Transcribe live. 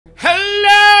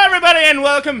And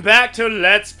welcome back to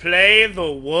Let's Play The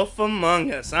Wolf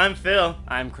Among Us. I'm Phil.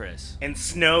 I'm Chris. And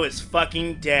Snow is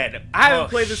fucking dead. I haven't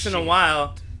played this in a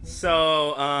while,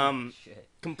 so,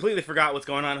 completely forgot what's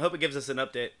going on. Hope it gives us an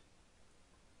update.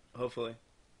 Hopefully.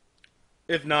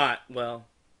 If not, well,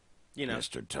 you know.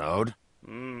 Mr. Toad?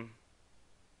 Mm.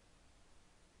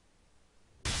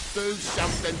 Do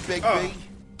something, Bigby.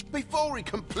 Before he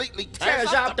completely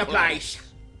tears up the place.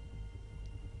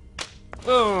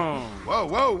 Boom. Whoa,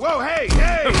 whoa, whoa, hey,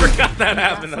 hey! I forgot that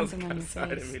happened. That was something on kind your of sad.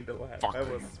 I didn't face. mean to laugh. I Fucking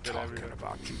almost spit talking everywhere.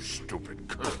 about, you stupid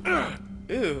cunt.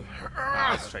 Ew.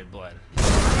 That's straight blood.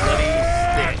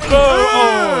 Bloody stick.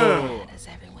 Oh! As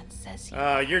everyone says you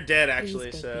You're dead,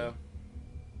 actually, Please, so.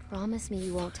 promise me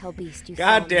you won't tell Beast you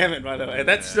God saw damn me. it, by the way.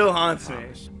 That still haunts me.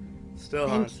 Still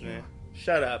Thank haunts you me.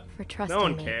 Shut up. for trusting No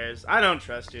one me. cares. I don't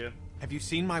trust you. Have you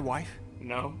seen my wife?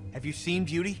 No. Have you seen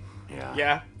Beauty?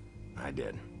 Yeah. I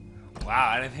did. Wow,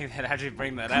 I didn't think they'd actually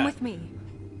bring that Come up. with me.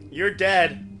 You're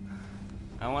dead.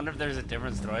 I wonder if there's a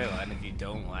different storyline if you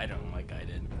don't lie to him like I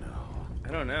did.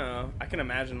 I don't know. I can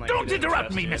imagine, like, Don't he didn't interrupt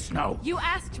trust me, you. Miss Snow. You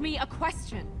asked me a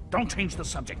question. Don't change the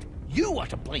subject. You are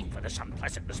to blame for this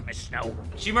unpleasantness, Miss Snow.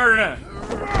 She murdered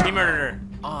her. He murdered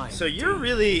her. So you're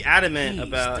really adamant He's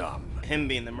about dumb. him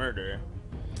being the murderer.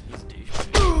 He's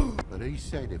douchey. But he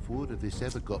said if word of this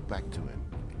ever got back to him,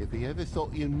 if he ever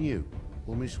thought you knew,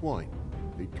 or Miss White,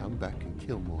 he'd come back and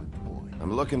kill my boy.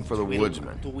 I'm looking for the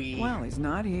woodsman. Well, he's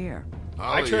not here.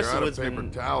 I trust the paper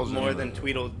woodsman towels more in than the-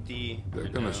 Tweedledee. They're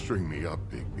gonna string me up,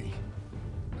 Bigby.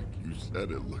 Like you said,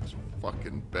 it looks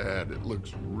fucking bad. It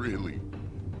looks really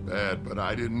bad, but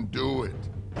I didn't do it.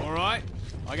 All right.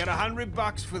 I got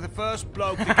 $100 for the first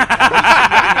bloke to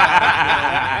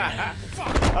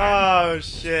Oh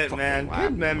shit, man!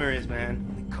 Good memories,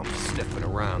 man. Come sniffing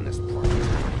around this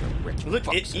place. Look,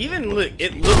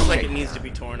 it looks like it needs to be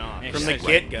torn off from the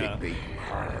get-go. Bigby.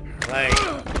 Like,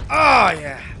 oh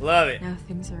yeah, love it. Now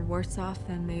things are worse off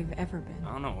than they've ever been.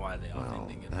 I don't know why they all Well,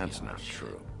 think they get that's the not shit.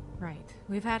 true. Right.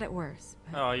 We've had it worse.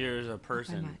 But Oh, you're a not by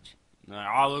person. much.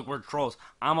 Oh, look, we're trolls.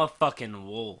 I'm a fucking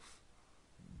wolf.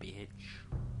 Bitch.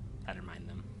 Had to remind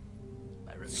them.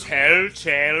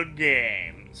 Telltale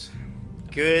Games.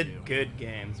 Good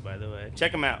games, by the way.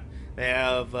 Check them out. They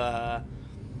have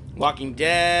Walking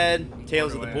Dead,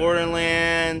 Tales of the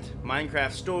Borderland,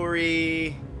 Minecraft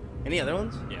Story. Any other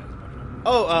ones? Yeah, there's a bunch of them.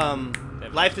 Oh, They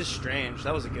have- Life is Strange.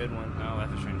 That was a good one. No,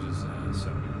 Life is Strange is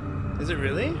Sony. Is it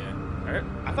really? Yeah. Or-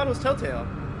 I thought it was Telltale.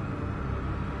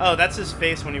 Oh, that's his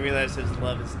face when he realized his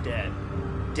love is dead.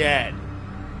 Dead.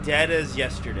 Dead as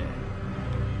yesterday.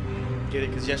 Get it?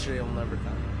 Because yesterday will never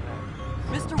come.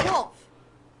 Mr. Wolf!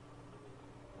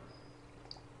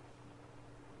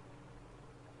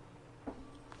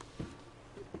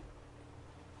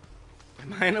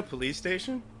 Am I in a police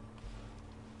station?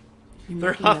 You're They're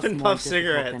making huffing this more puff difficult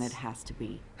cigarettes. than it has to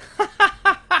be.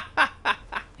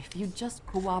 If you just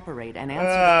cooperate and answer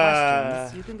the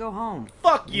questions, you can go home.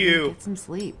 Fuck Maybe you. Get some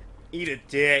sleep. Eat a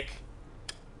dick.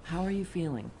 How are you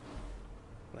feeling?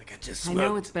 Like I just I smoked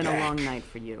know it's been a crack. long night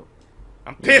for you.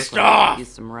 I'm You pissed look like you could off. Use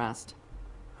some rest.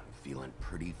 I'm feeling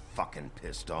pretty fucking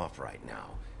pissed off right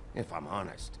now, if I'm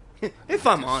honest. If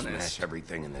I'm To honest. Smash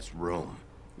everything in this room.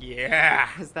 Yeah.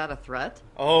 Is that a threat?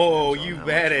 Oh, Depends on you how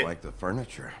bet much you it. like the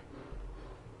furniture.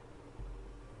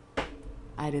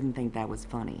 I didn't think that was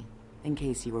funny. In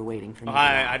case you were waiting for me. to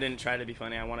I laugh. didn't try to be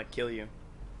funny. I want to kill you.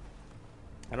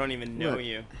 I don't even know Look.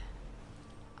 you.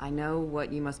 I know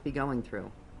what you must be going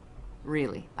through.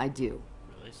 Really, I do.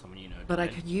 Really? Someone you know But I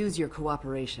died? could use your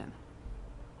cooperation.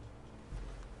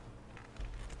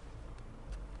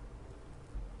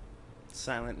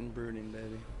 Silent and brooding,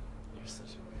 baby. You're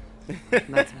such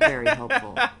a That's very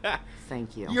helpful.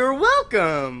 Thank you. You're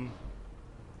welcome.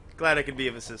 Glad I could be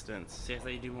of assistance. See, I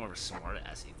thought you'd do more of a smart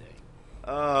assy thing.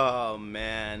 Oh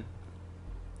man.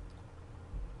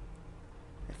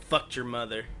 I fucked your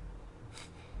mother.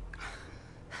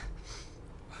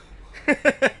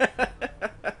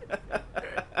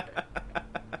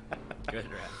 Good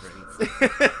reference.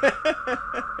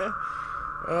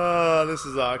 Oh, this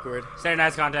is awkward. Stay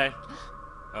nice, Conte.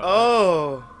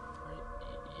 Oh,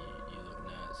 You look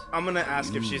nice. I'm gonna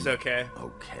ask if she's okay.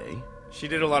 Okay. She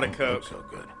did a lot of Don't look coke. so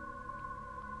good.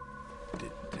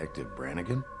 Detective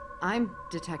Brannigan? I'm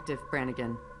Detective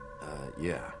Brannigan.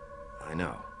 Yeah, I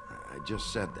know. I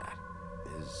just said that.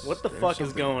 What the there fuck is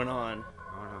something- going on?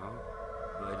 I don't know.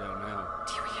 Really don't know.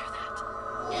 Do you hear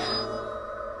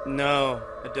that? No,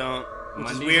 I don't. Which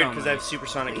is Mondays weird because I only. have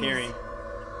supersonic hearing.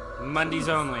 Mondays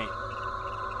only.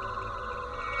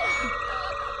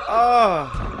 Oh,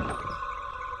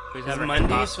 Who's is having a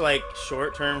Mondays like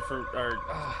short term for or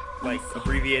like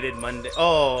abbreviated Monday?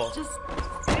 Oh, Just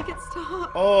Make it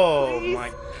stop. Oh Please.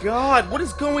 my god, what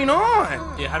is going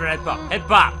on? Yeah, have a head bop. Head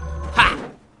bop. Ha!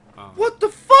 What the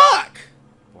fuck?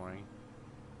 Boring.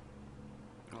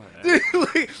 Dude,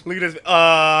 look at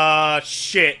this.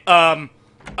 Shit. Oh,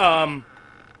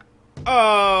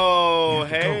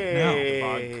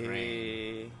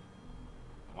 hey.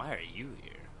 Why are you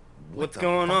here? What's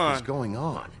going on? What's going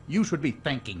on? You should be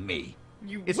thanking me.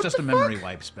 It's what just the a memory fuck?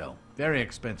 wipe spell. Very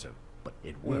expensive, but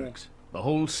it works. The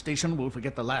whole station will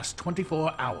forget the last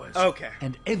 24 hours. Okay.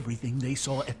 And everything they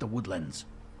saw at the Woodlands.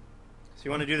 So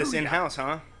you want to do this in-house,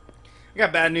 huh? I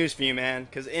got bad news for you, man.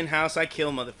 Because in-house, I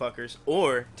kill motherfuckers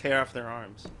or tear off their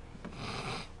arms.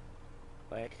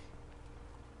 Like,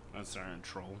 That's our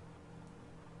troll.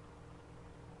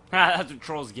 That's what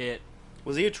trolls get.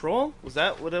 was he a troll? Was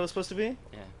that what it was supposed to be?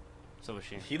 Yeah. So was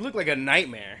she. He looked like a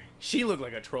nightmare. She looked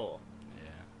like a troll. Yeah.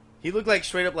 He looked like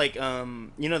straight up like you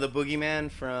know the boogeyman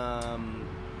from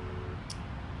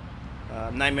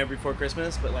Nightmare Before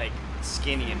Christmas, but like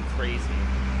skinny and crazy.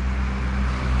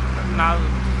 Now,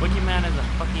 Boogeyman is a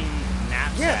fucking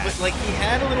knapsack. Yeah, but like he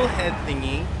had a little head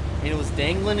thingy, and it was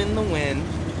dangling in the wind,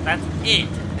 That's it.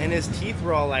 and his teeth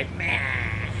were all like, meh.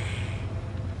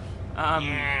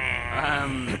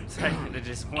 Sorry to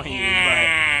disappoint you,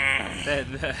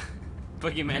 but the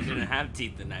Boogeyman didn't have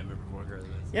teeth the Nightmare Before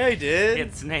Christmas. Yeah, he did. He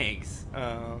had snakes.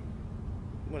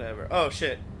 Whatever. Oh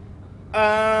shit.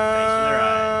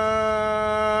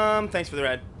 Thanks for the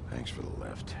ride. Thanks for the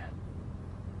lift.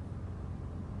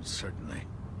 Certainly.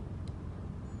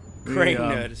 Great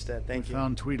noticed that. Thank you.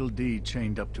 Found Tweedledee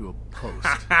chained up to a post.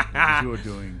 As you're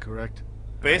doing, correct?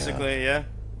 Basically, yeah.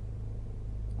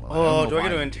 Well, Oh, don't do know I get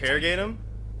to why interrogate him?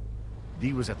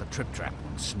 Dee was at the Trip Trap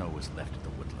when Snow was left at the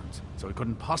Woodlands, so he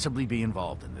couldn't possibly be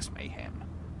involved in this mayhem.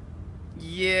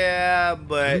 Yeah,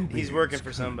 but he's Bluebeard's working for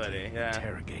currently somebody. Yeah.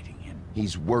 Interrogating him.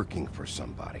 He's working for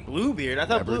somebody. Bluebeard. I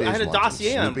thought Whoever it I had is a wants him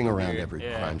dossier on snooping around Bluebeard. every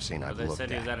Yeah. crime scene I've But they looked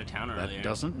said he was at. out of town earlier. That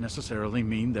doesn't necessarily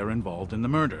mean they're involved in the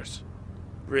murders.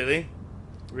 Really?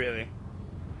 Really?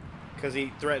 Because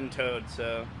he threatened Toad,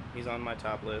 so he's on my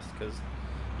top list. Because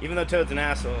even though Toad's an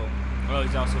asshole, Well,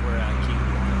 he's also where King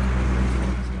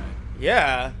This guy.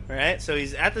 yeah, right. So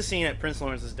he's at the scene at Prince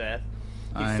Lawrence's death.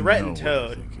 He I threatened know what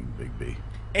you're Toad, thinking, Bigby.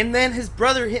 and then his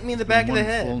brother hit me in the back of the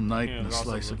One full head. night Yeah, and a was also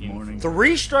slice of looking for- morning.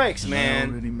 3 strikes, And I man.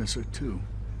 already miss her too.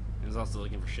 He was also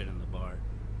looking for shit in the bar.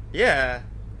 Yeah.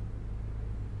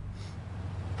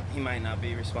 He might not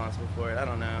be responsible for it. I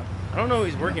don't know. I don't know who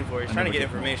he's working for. He's I trying to never get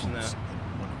more information, hopes though.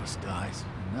 than one of us dies.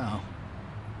 And now,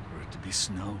 for it to be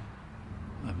Snow,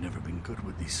 I've never been good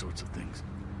with these sorts of things.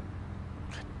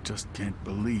 I just can't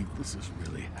believe this is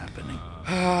really happening.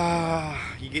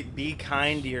 You get be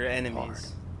kind to your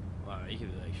enemies. Wow, you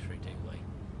could be like straight take like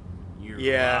you're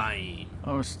Yeah. lying.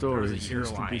 Our Or was stories it you're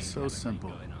used to be lying so kind of thing simple.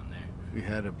 going on there? We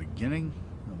had a beginning,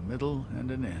 a middle, and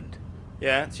an end.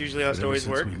 Yeah, it's usually how But ever stories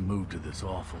since work. we moved to this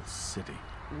awful city,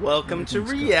 Welcome to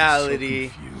everything's gotten so reality.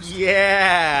 confused.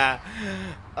 Yeah.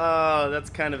 Oh, that's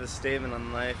kind of a statement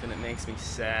on life, and it makes me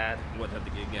sad. What did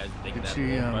the good guys think did that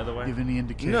she role, by the way? give any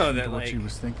indication No, that, to what she like,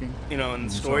 was thinking? You know, in When we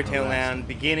saw her Storytale last? Land,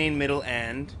 beginning, middle,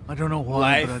 end, I don't know why,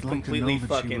 life but I'd like completely to know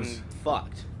that she fucking was,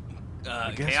 fucked.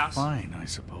 I guess, Chaos? fine, I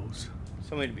suppose.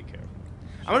 Somebody to be careful.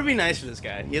 I'm gonna be nice to this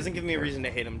guy. He hasn't given me a reason to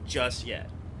hate him just yet.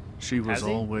 She was Has he?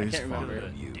 I always can't remember. fond The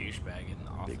of you. douchebag in the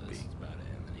office. Bigby. That's about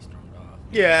it. And then he stormed off.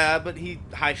 Yeah, but he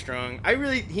high strung.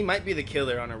 He might be the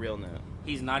killer on a real note.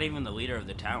 He's not even the leader of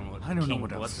the town. I don't know King,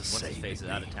 what else what's, to what's say. his face is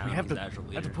out of Bigby. town. We have He's to, the actual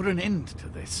have to leader. put an end to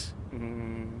this.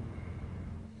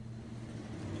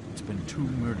 It's been 2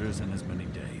 murders in as many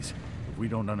days. If we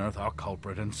don't unearth our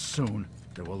culprit, and soon,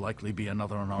 there will likely be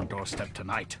another on our doorstep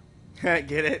tonight.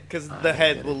 Get it? Because the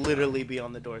head will literally be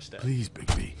on the doorstep. Please,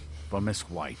 Bigby, for Miss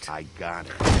White. I got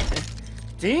it.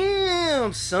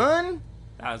 Damn, son.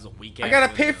 That was a weak. I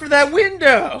gotta pay for that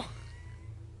window.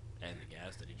 And the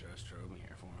gas that he just drove me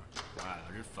here for. Wow,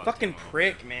 you're Fucking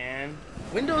prick, man.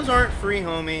 Windows aren't free,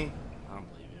 homie. I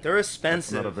don't believe you. They're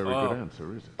expensive. Not a very good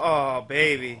answer, is it? Oh,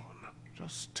 baby.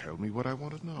 Just tell me what I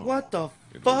want to know. What the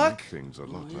It will fuck? make things a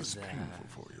lot less painful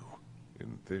for you,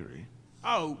 in theory.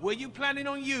 Oh, were you planning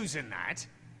on using that?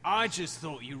 I just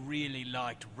thought you really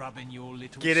liked rubbing your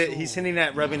little Get it? sword. He's hinting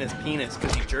at rubbing his penis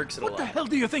because he jerks it a What the lot. hell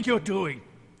do you think you're doing?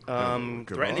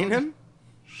 Threatening him?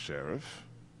 Sheriff?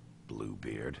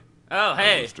 Bluebeard. Oh, I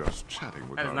hey. was just chatting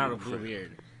with That is our not new a blue friend.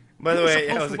 beard. By the You were way,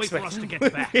 I supposed was to wait for us to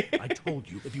expecting. get back. I told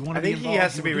you, if you want I to be think involved, he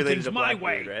has to you be will do related things to my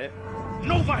Blackbeard, way. right?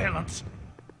 No violence.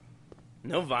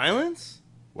 No violence?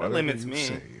 That Whatever limits you me.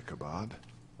 say, Ichabod.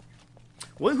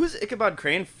 Who's Ichabod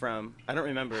Crane from? I don't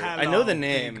remember. I know the Hello,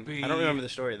 name. Bigby. I don't remember the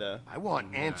story though. I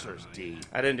want answers, D.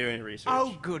 I didn't do any research.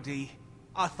 Oh, goody.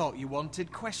 I thought you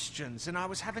wanted questions, and I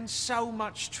was having so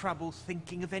much trouble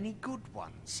thinking of any good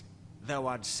ones. Though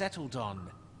I'd settled on,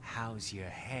 how's your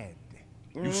head?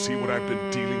 You see what I've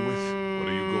been dealing with? What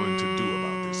are you going to do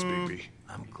about this, Bigby?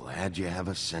 I'm glad you have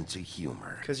a sense of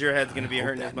humor. Because your head's going to be I hope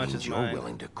hurting that as much means as you're mine.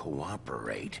 willing to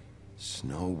cooperate.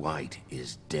 Snow White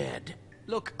is dead.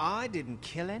 Look, I didn't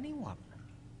kill anyone.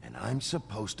 And I'm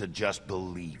supposed to just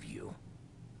believe you.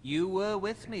 You were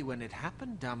with me when it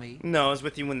happened, dummy. No, I was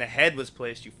with you when the head was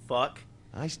placed, you fuck.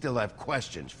 I still have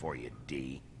questions for you,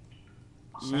 D.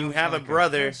 You have a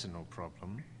brother. Personal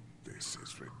problem. This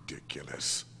is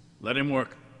ridiculous. Let him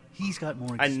work. He's got more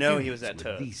I experience know he was at with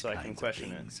Toad's, these so I can kinds of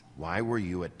question it. things. Why were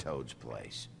you at Toad's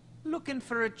place? Looking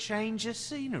for a change of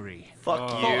scenery. Fuck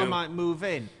Thought I you. might move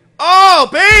in. Oh,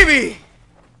 baby!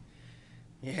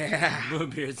 Yeah.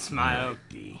 Bluebeard smile.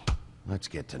 D. Let's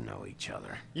get to know each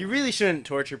other. You really shouldn't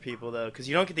torture people, though, because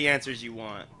you don't get the answers you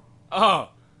want. Oh!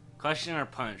 Question or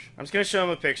punch? I'm just going to show him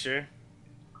a picture.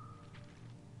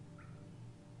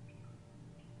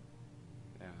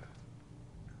 Yeah.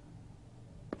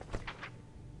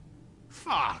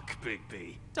 Fuck,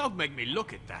 Bigby. Don't make me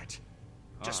look at that.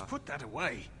 Just put that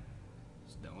away.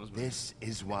 That was This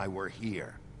is why we're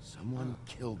here. Someone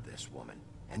killed this woman,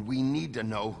 and we need to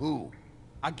know who.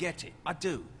 I get it, I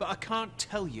do, but I can't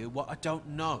tell you what I don't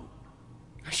know.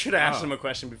 I should have asked him a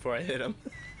question before I hit him.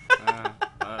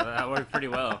 that worked pretty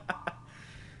well.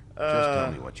 Just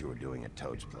tell me what you were doing at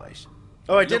Toad's place.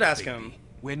 Oh, I did Look, ask Bigby, him.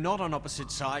 We're not on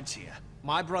opposite sides here.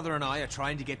 My brother and I are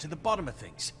trying to get to the bottom of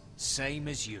things. Same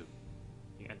as you.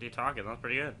 You got to do talking. That was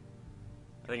pretty good.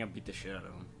 I think I beat the shit out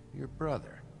of him. Your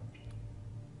brother.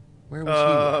 Where was he Oh,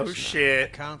 last night?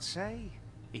 shit. Can't say.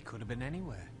 He could have been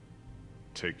anywhere.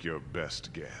 Take your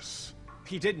best guess.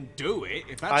 He didn't do it,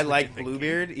 if that's I what like you're thinking.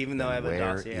 Bluebeard, even though I have a Where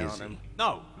dossier is on he? him.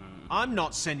 No, I'm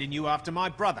not sending you after my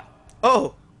brother.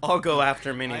 Oh, I'll go after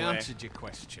him I anyway. answered your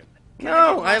question.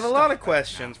 No, I have a lot of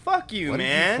questions. Fuck you, What did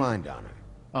man. you find on him?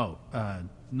 Oh,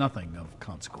 nothing of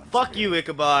consequence. Fuck you,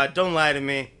 Ichabod. Don't lie to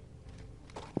me.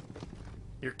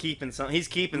 You're keeping something. He's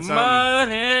keeping something.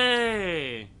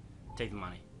 Money! Take the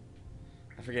money.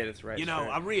 I forget it's right. You know, shirt.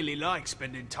 I really like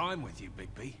spending time with you,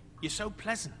 Bigby. You're so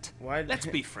pleasant. Why- Let's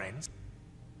be friends.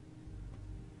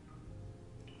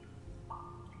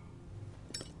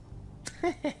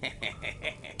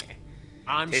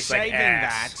 I'm Tastes like saving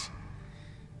ass. that.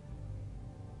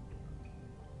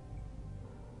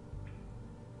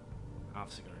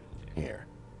 Officer. Here.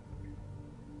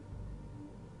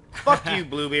 Fuck you,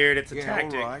 Bluebeard. It's a Yeah,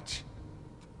 tactic. all right.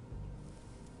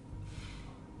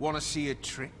 Want to see a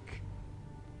trick?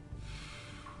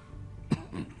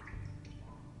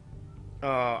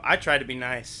 Oh, I tried to be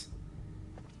nice.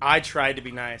 I tried to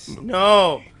be nice.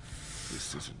 No.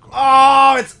 This isn't going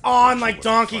Oh, it's on to like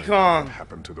Donkey Kong. What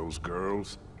happened to those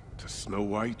girls? To Snow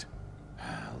White?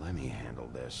 Let me handle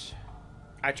this.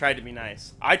 I tried to be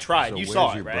nice. I tried. So You where's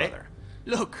saw it, your right? brother?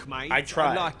 Look, mate, I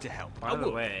tried. I'd like to help. By I the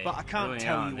would, way, but I can't early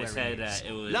tell on, you they where said he is.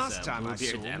 it was, Last time I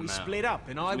Bluebeard saw and him, we ML. split up,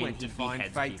 and I Mean went to he find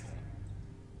beheads Faith. people.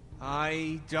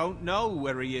 I don't know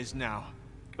where he is now,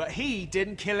 but he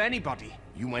didn't kill anybody.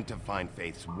 You went to find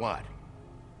Faith's what?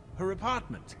 Her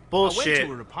apartment. I Bullshit. went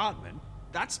to her apartment.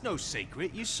 That's no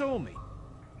secret. You saw me.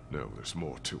 No, there's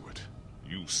more to it.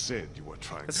 You said you were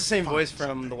trying That's to the same find voice from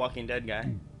something. the Walking Dead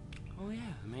guy. Oh, yeah.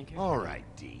 The main character. All right,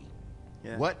 D.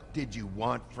 Yeah. What did you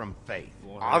want from Faith?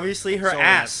 Well, Obviously, her soul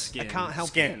ass. skin. I can't help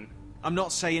Skin. it. I'm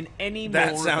not saying any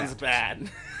That more sounds about it.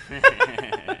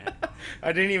 bad.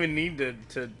 I didn't even need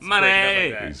to Money!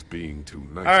 break it up like He's being too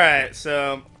nice. that. All right,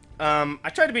 so I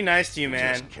tried to be nice to you,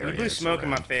 man. Just carry You blew this smoke in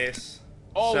my around. face.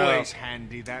 Always So,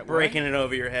 handy that way. breaking it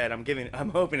over your head. I'm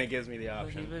hoping it gives me the Oh,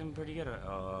 he's option. been pretty good at it.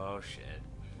 Oh, shit.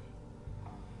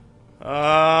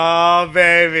 Oh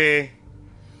baby.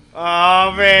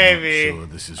 Oh baby. Sure,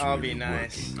 this is I'll really be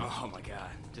nice. working. Oh, my God.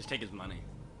 Just take his money.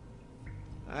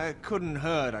 Couldn't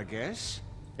hurt, I guess.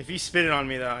 If you spit it on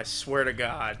me, though, I swear to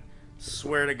God.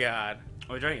 Swear to God.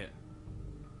 Oh, drink it.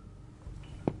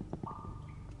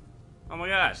 Oh, my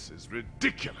gosh. This is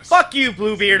ridiculous. Fuck you,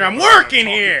 Bluebeard. I'm You're gonna working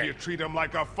talk if here. You treat him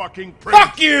like a fucking prince.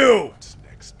 Fuck you. What's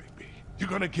next, baby? You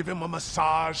gonna give him a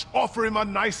massage? Offer him a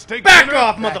nice steak Back dinner?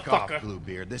 off, Back off, motherfucker.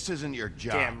 Bluebeard. This isn't your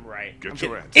job. Damn right. Get I'm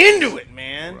your getting answers. into it,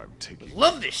 man. Or I'm taking-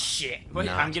 Love this shit. Wait,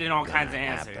 Not I'm getting all gonna kinds of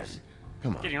happen. answers.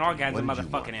 Come on. Getting all kinds what of did you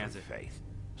want motherfucking from answers. Faith?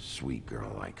 Sweet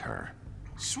girl like her.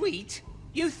 Sweet?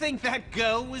 You think that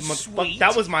girl was sweet?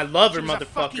 That was my lover, She was a motherfucker.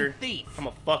 fucking thief. I'm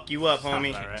gonna fuck you up,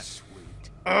 homie. All right. Sweet.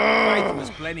 Faith was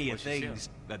plenty of What'd she things,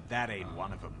 but that ain't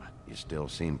one of them. You still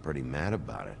seem pretty mad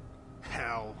about it.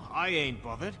 Hell, I ain't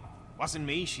bothered. Wasn't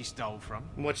me she stole from.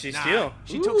 What'd she Nah, steal?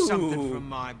 She took something Ooh. from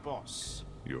my boss.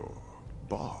 Your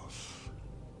boss.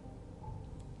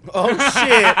 Oh,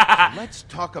 shit. Let's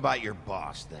talk about your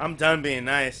boss, then. I'm done being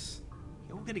nice.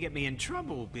 You're gonna get me in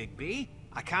trouble, Bigby.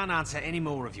 I can't answer any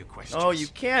more of your questions. Oh, you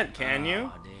can't, can you?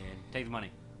 Oh, dude. Take the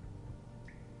money.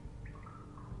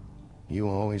 You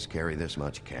always carry this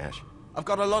much cash? I've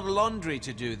got a lot of laundry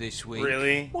to do this week.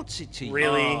 Really? What's it to you?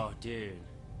 Really? Oh, dude.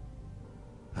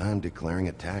 I'm declaring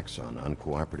a tax on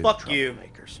uncooperative Fuck you.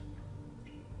 troublemakers.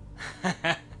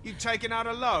 You taking out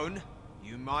a loan?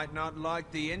 You might not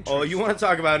like the interest. Oh, you want to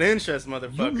talk about interest,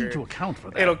 motherfucker? You need to account for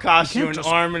that. It'll cost you can't an just-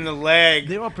 arm and a leg.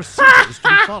 There are procedures to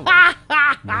be followed. We'll talk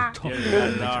Yeah, about got it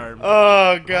an later. arm.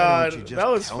 Oh, Why God. don't you just That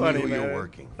was tell funny, me who man. you're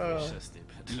working for? So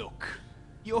stupid. Look,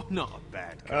 you're not a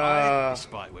bad guy, Uh.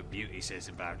 despite what Beauty says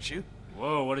about you.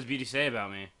 Whoa, what does Beauty say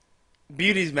about me?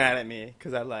 Beauty's mad at me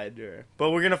because I lied to her.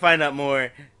 But we're going to find out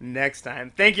more next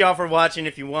time. Thank you all for watching.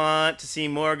 If you want to see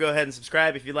more, go ahead and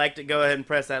subscribe. If you liked it, go ahead and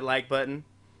press that like button.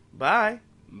 Bye.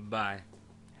 Bye.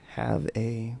 Have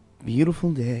a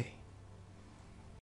beautiful day.